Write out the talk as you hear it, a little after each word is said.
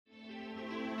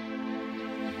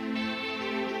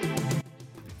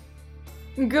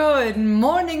Good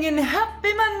morning and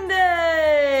happy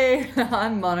Monday!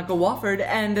 I'm Monica Wofford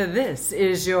and this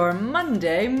is your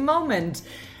Monday Moment.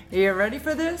 You ready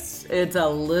for this? It's a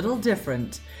little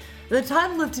different. The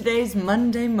title of today's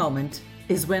Monday Moment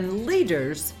is When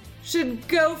Leaders Should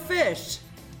Go Fish.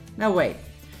 Now wait,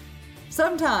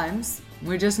 sometimes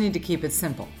we just need to keep it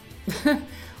simple.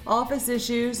 Office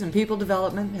issues and people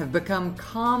development have become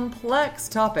complex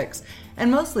topics, and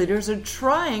most leaders are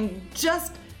trying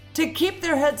just to keep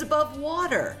their heads above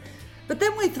water. But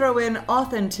then we throw in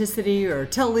authenticity or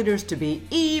tell leaders to be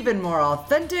even more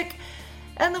authentic,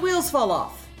 and the wheels fall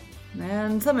off.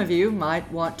 And some of you might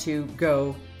want to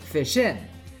go fish in.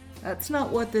 That's not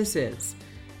what this is.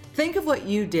 Think of what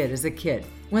you did as a kid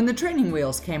when the training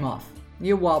wheels came off.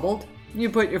 You wobbled, you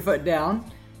put your foot down,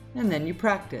 and then you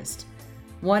practiced.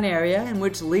 One area in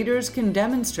which leaders can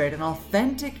demonstrate an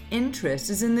authentic interest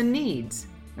is in the needs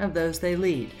of those they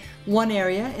lead. One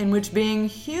area in which being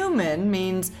human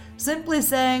means simply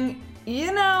saying,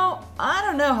 I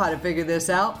don't know how to figure this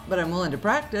out, but I'm willing to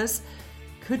practice,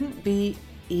 couldn't be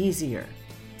easier.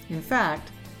 In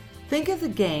fact, think of the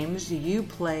games you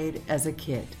played as a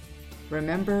kid.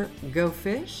 Remember Go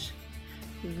Fish?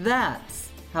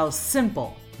 That's how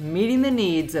simple meeting the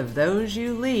needs of those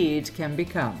you lead can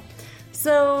become.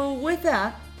 So with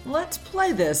that, let's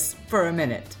play this for a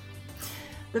minute.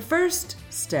 The first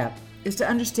step is to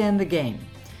understand the game.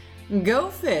 Go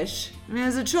Fish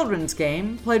is a children's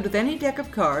game played with any deck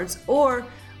of cards or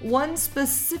one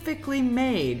specifically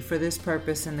made for this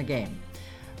purpose in the game.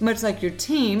 Much like your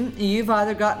team, you've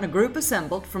either gotten a group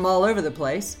assembled from all over the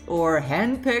place or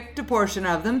handpicked a portion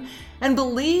of them and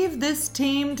believe this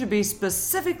team to be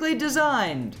specifically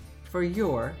designed for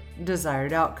your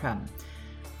desired outcome.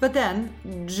 But then,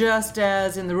 just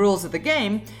as in the rules of the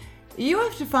game, you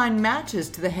have to find matches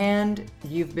to the hand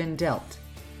you've been dealt,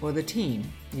 or the team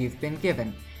you've been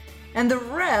given, and the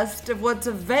rest of what's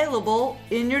available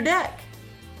in your deck,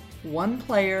 one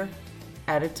player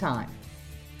at a time.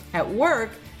 At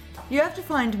work, you have to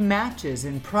find matches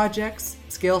in projects,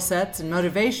 skill sets, and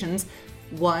motivations,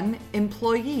 one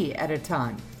employee at a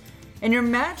time. And you're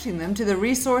matching them to the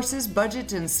resources,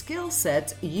 budget, and skill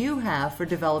sets you have for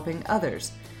developing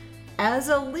others. As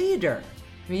a leader,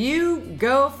 you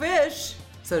go fish,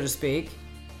 so to speak,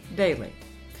 daily.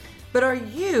 But are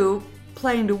you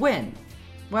playing to win?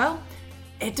 Well,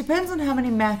 it depends on how many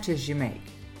matches you make.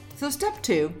 So step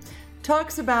 2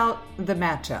 talks about the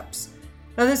matchups.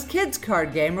 Now this kids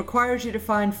card game requires you to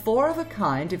find 4 of a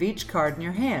kind of each card in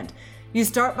your hand. You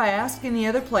start by asking the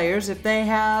other players if they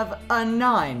have a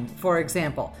 9, for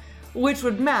example, which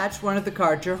would match one of the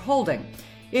cards you're holding.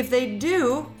 If they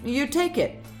do, you take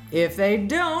it. If they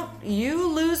don't, you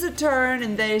lose a turn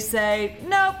and they say,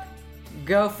 nope,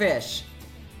 go fish.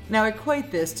 Now equate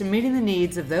this to meeting the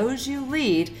needs of those you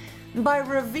lead by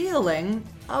revealing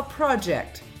a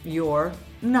project, your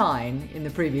 9 in the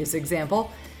previous example.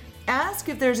 Ask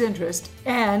if there's interest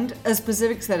and a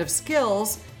specific set of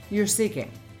skills you're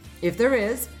seeking. If there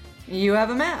is, you have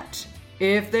a match.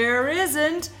 If there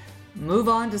isn't, move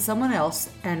on to someone else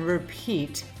and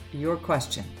repeat your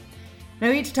question. Now,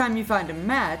 each time you find a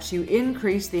match, you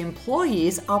increase the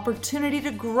employee's opportunity to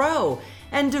grow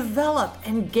and develop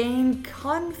and gain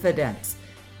confidence.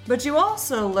 But you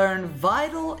also learn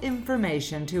vital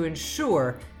information to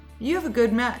ensure you have a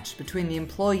good match between the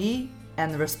employee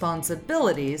and the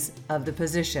responsibilities of the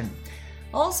position,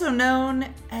 also known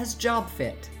as job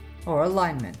fit or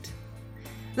alignment.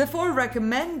 The 4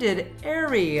 recommended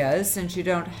areas, since you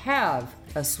don't have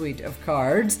a suite of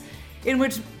cards, in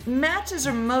which matches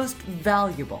are most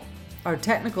valuable are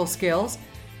technical skills,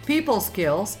 people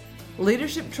skills,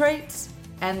 leadership traits,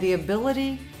 and the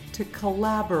ability to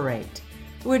collaborate,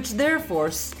 which therefore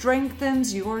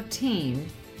strengthens your team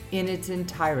in its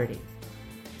entirety.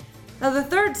 Now the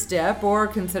third step or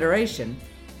consideration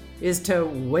is to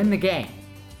win the game.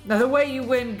 Now the way you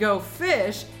win Go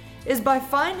Fish is by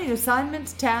finding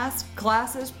assignments, tasks,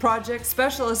 classes, projects,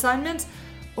 special assignments,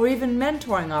 or even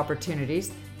mentoring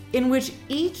opportunities in which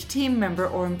each team member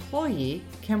or employee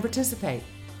can participate.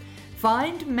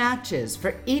 Find matches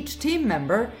for each team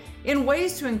member in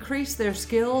ways to increase their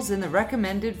skills in the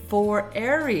recommended 4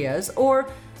 areas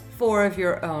or 4 of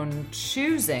your own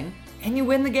choosing, and you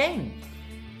win the game.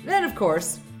 Then, of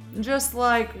course, just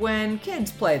like when kids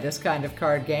play this kind of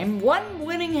card game, one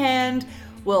winning hand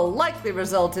will likely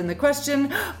result in the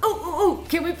question,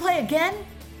 can we play again?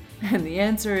 And the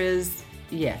answer is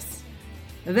yes.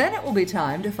 Then it will be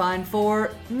time to find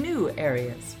 4 new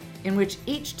areas in which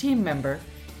each team member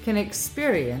can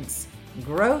experience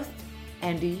growth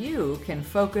and you can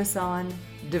focus on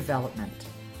development.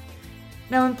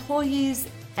 Now, employees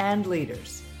and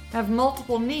leaders have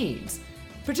multiple needs,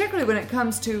 particularly when it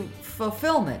comes to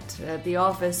fulfillment at the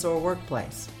office or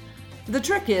workplace. The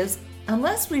trick is,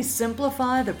 unless we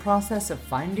simplify the process of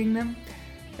finding them,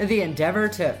 the endeavor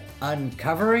to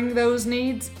uncovering those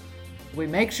needs, we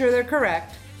make sure they're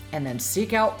correct and then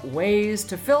seek out ways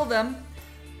to fill them,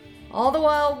 all the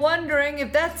while wondering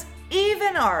if that's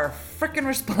even our frickin'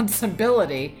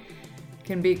 responsibility,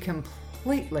 can be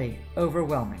completely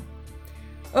overwhelming.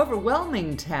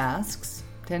 Overwhelming tasks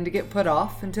tend to get put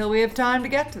off until we have time to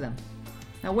get to them.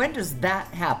 Now, when does that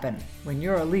happen when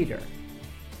you're a leader?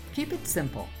 Keep it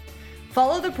simple.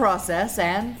 Follow the process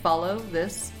and follow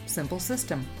this simple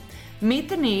system. Meet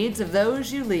the needs of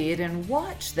those you lead and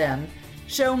watch them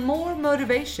show more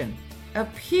motivation,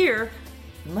 appear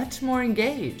much more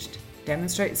engaged,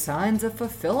 demonstrate signs of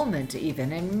fulfillment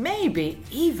even, and maybe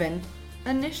even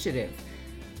initiative.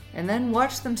 And then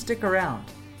watch them stick around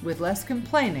with less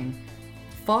complaining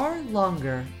far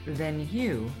longer than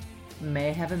you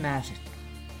may have imagined.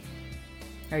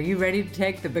 Are you ready to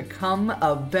take the Become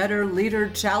a Better Leader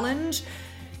challenge?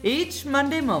 Each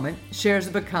Monday Moment shares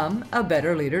a Become a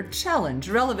Better Leader challenge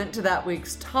relevant to that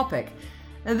week's topic.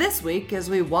 This week, as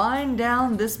we wind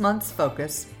down this month's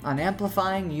focus on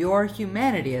amplifying your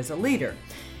humanity as a leader,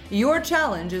 your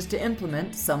challenge is to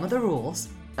implement some of the rules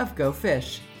of Go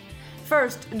Fish.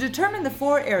 First, determine the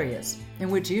 4 areas in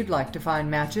which you'd like to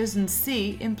find matches and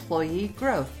see employee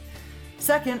growth.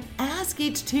 Second, ask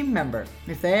each team member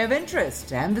if they have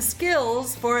interest and the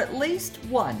skills for at least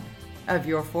one of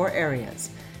your 4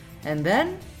 areas. And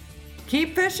then,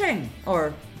 keep fishing,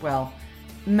 or, well,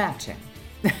 matching.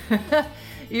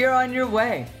 You're on your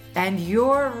way, and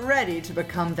you're ready to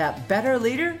become that better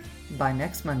leader by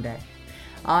next Monday.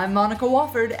 I'm Monica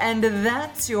Wofford, and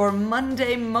that's your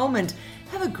Monday Moment.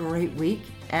 Have a great week,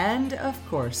 and of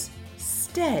course,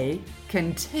 stay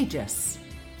contagious.